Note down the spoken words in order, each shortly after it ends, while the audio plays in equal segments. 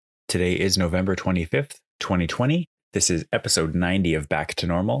Today is November 25th, 2020. This is episode 90 of Back to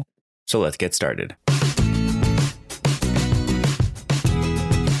Normal. So let's get started.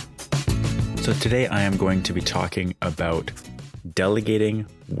 So today I am going to be talking about delegating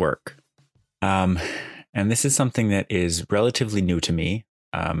work. And this is something that is relatively new to me.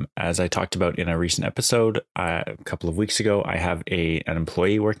 As I talked about in a recent episode a couple of weeks ago, I have an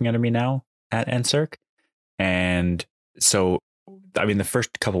employee working under me now at NSERC. And so, the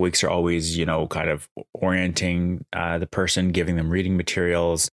first couple of weeks are always, kind of orienting the person, giving them reading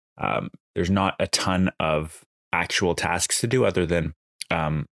materials. There's not a ton of actual tasks to do other than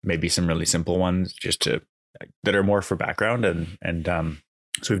maybe some really simple ones that are more for background. And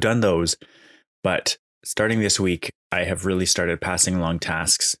so we've done those. But starting this week, I have really started passing along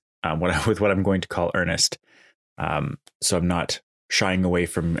tasks with what I'm going to call earnest. So I'm not shying away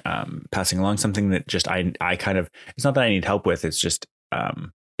from passing along something that just I kind of, it's not that I need help with, it's just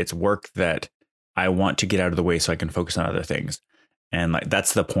it's work that I want to get out of the way so I can focus on other things. And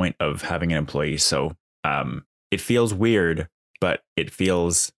that's the point of having an employee. So it feels weird, but it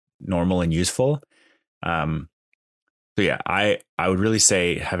feels normal and useful. So yeah, I would really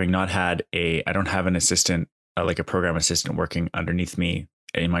say, having not had I don't have an assistant, like a program assistant working underneath me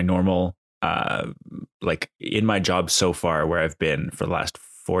in my normal, in my job so far, where I've been for the last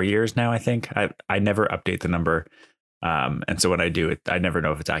 4 years now. I think I never update the number. And so when I do it, I never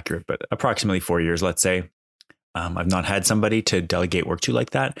know if it's accurate, but approximately 4 years, let's say. I've not had somebody to delegate work to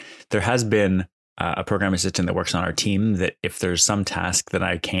like that. There has been a program assistant that works on our team that if there's some task that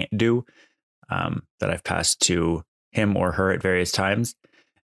I can't do, that I've passed to him or her at various times.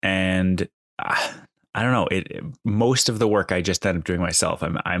 And I don't know, most of the work I just end up doing myself.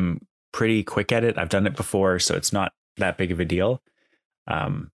 I'm pretty quick at it. I've done it before, so it's not that big of a deal.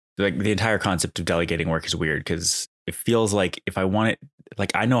 The entire concept of delegating work is weird because it feels like if I want it,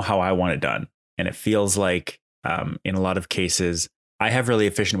 I know how I want it done. And it feels like in a lot of cases, I have really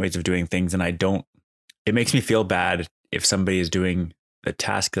efficient ways of doing things, and it makes me feel bad if somebody is doing the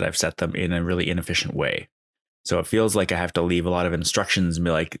task that I've set them in a really inefficient way. So it feels like I have to leave a lot of instructions and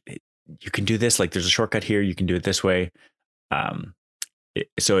be like, you can do this, there's a shortcut here, you can do it this way.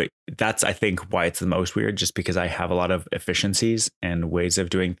 That's, I think, why it's the most weird, just because I have a lot of efficiencies and ways of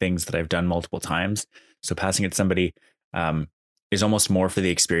doing things that I've done multiple times. So passing it to somebody is almost more for the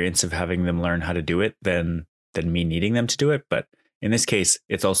experience of having them learn how to do it than me needing them to do it. But in this case,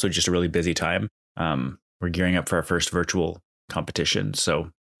 it's also just a really busy time. We're gearing up for our first virtual competition.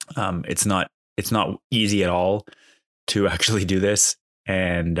 So it's not easy at all to actually do this.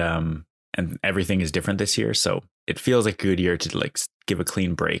 And everything is different this year. So it feels like a good year to give a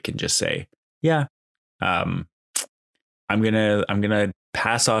clean break and just say, yeah, I'm gonna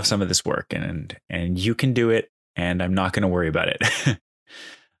pass off some of this work and you can do it, and I'm not gonna worry about it.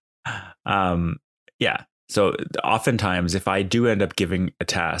 Yeah. So oftentimes, if I do end up giving a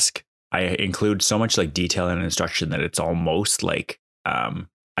task, I include so much detail and instruction that it's almost like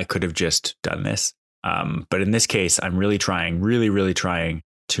I could have just done this. But in this case, I'm really trying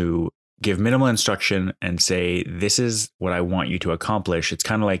to give minimal instruction and say, this is what I want you to accomplish. It's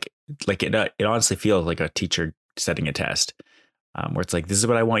kind of it honestly feels like a teacher setting a test, where it's this is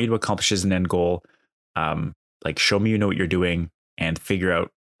what I want you to accomplish as an end goal. Show me you know what you're doing and figure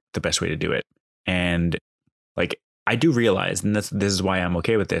out the best way to do it. And I do realize, and this is why I'm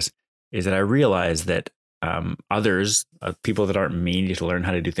okay with this, is that I realize that others, people that aren't me, need to learn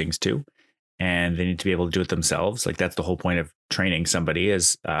how to do things too. And they need to be able to do it themselves. That's the whole point of training somebody,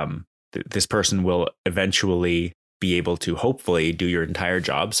 is this person will eventually be able to hopefully do your entire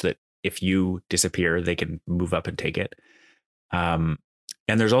job, so that if you disappear, they can move up and take it. And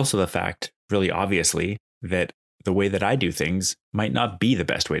there's also the fact, really obviously, that the way that I do things might not be the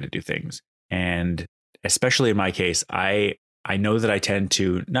best way to do things. And especially in my case, I know that I tend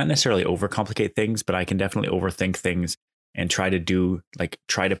to not necessarily overcomplicate things, but I can definitely overthink things and try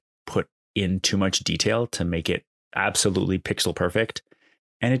to put in too much detail to make it absolutely pixel perfect.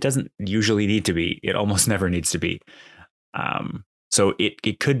 And it doesn't usually need to be. It almost never needs to be. So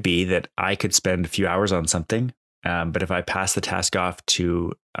it could be that I could spend a few hours on something, but if I pass the task off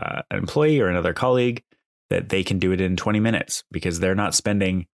to an employee or another colleague, that they can do it in 20 minutes because they're not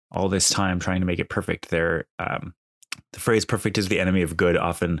spending all this time trying to make it perfect. The phrase "perfect is the enemy of good"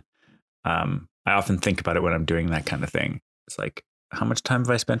 often. I often think about it when I'm doing that kind of thing. It's how much time have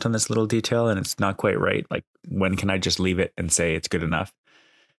I spent on this little detail and it's not quite right? When can I just leave it and say it's good enough?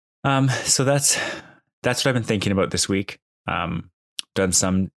 So that's what I've been thinking about this week. Done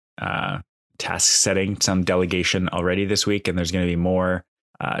some task setting, some delegation already this week, and there's going to be more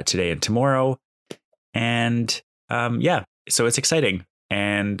today and tomorrow. And so it's exciting.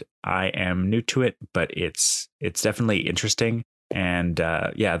 And and I am new to it, but it's definitely interesting. And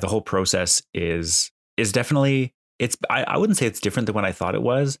the whole process is definitely, I wouldn't say it's different than what I thought it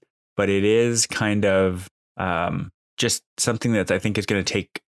was, but it is kind of just something that I think is going to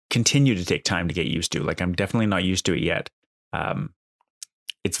continue to take time to get used to. Like, I'm definitely not used to it yet.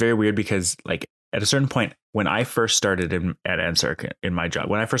 It's very weird because, like, at a certain point, when I first started at NSERC in my job,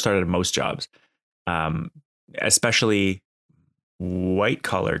 when I first started at most jobs, especially white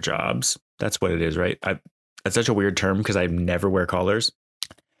collar jobs, that's what it is, right? That's such a weird term because I never wear collars,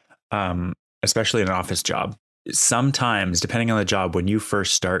 especially in an office job. Sometimes, depending on the job, when you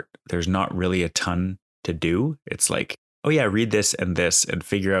first start, there's not really a ton to do. It's like, oh yeah, read this and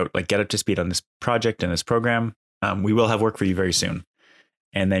figure out, like, get up to speed on this project and this program. We will have work for you very soon.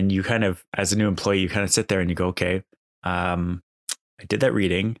 And then you kind of, as a new employee, you kind of sit there and you go, okay, I did that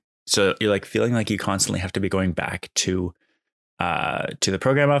reading. So you're like feeling like you constantly have to be going back to the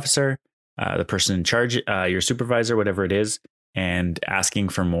program officer, the person in charge, your supervisor, whatever it is, and asking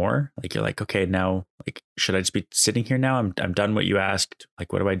for more. Like, you're like, okay, now, like, should I just be sitting here now? I'm done what you asked.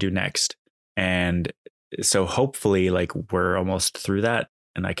 Like, what do I do next? And so hopefully, like, we're almost through that,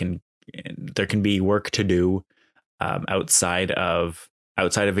 and there can be work to do outside of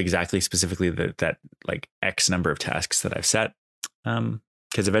exactly specifically that like X number of tasks that I've set.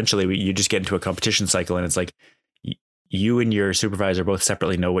 Because eventually you just get into a competition cycle, and it's like you and your supervisor both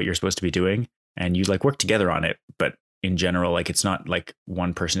separately know what you're supposed to be doing, and you like work together on it. But in general, like, it's not like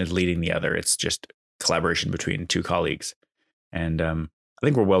one person is leading the other. It's just collaboration between two colleagues. And I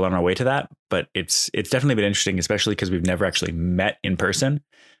think we're well on our way to that, but it's definitely been interesting, especially because we've never actually met in person.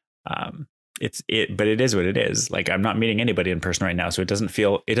 But it is what it is. Like, I'm not meeting anybody in person right now, so it doesn't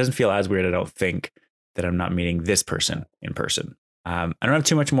feel as weird, I don't think, that I'm not meeting this person in person. I don't have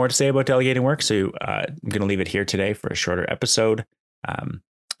too much more to say about delegating work, so I'm going to leave it here today for a shorter episode.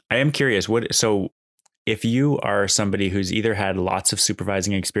 I am curious, so if you are somebody who's either had lots of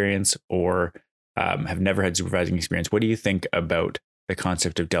supervising experience or have never had supervising experience, what do you think about the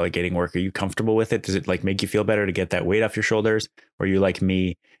concept of delegating work? Are you comfortable with it? Does it like make you feel better to get that weight off your shoulders? Or are you like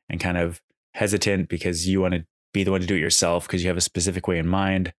me and kind of hesitant because you want to be the one to do it yourself because you have a specific way in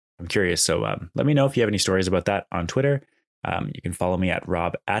mind? I'm curious. So let me know if you have any stories about that on Twitter. You can follow me at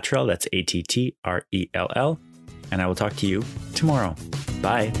Rob Attrell. That's ATTRELL. And I will talk to you tomorrow.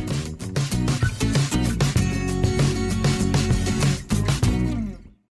 Bye.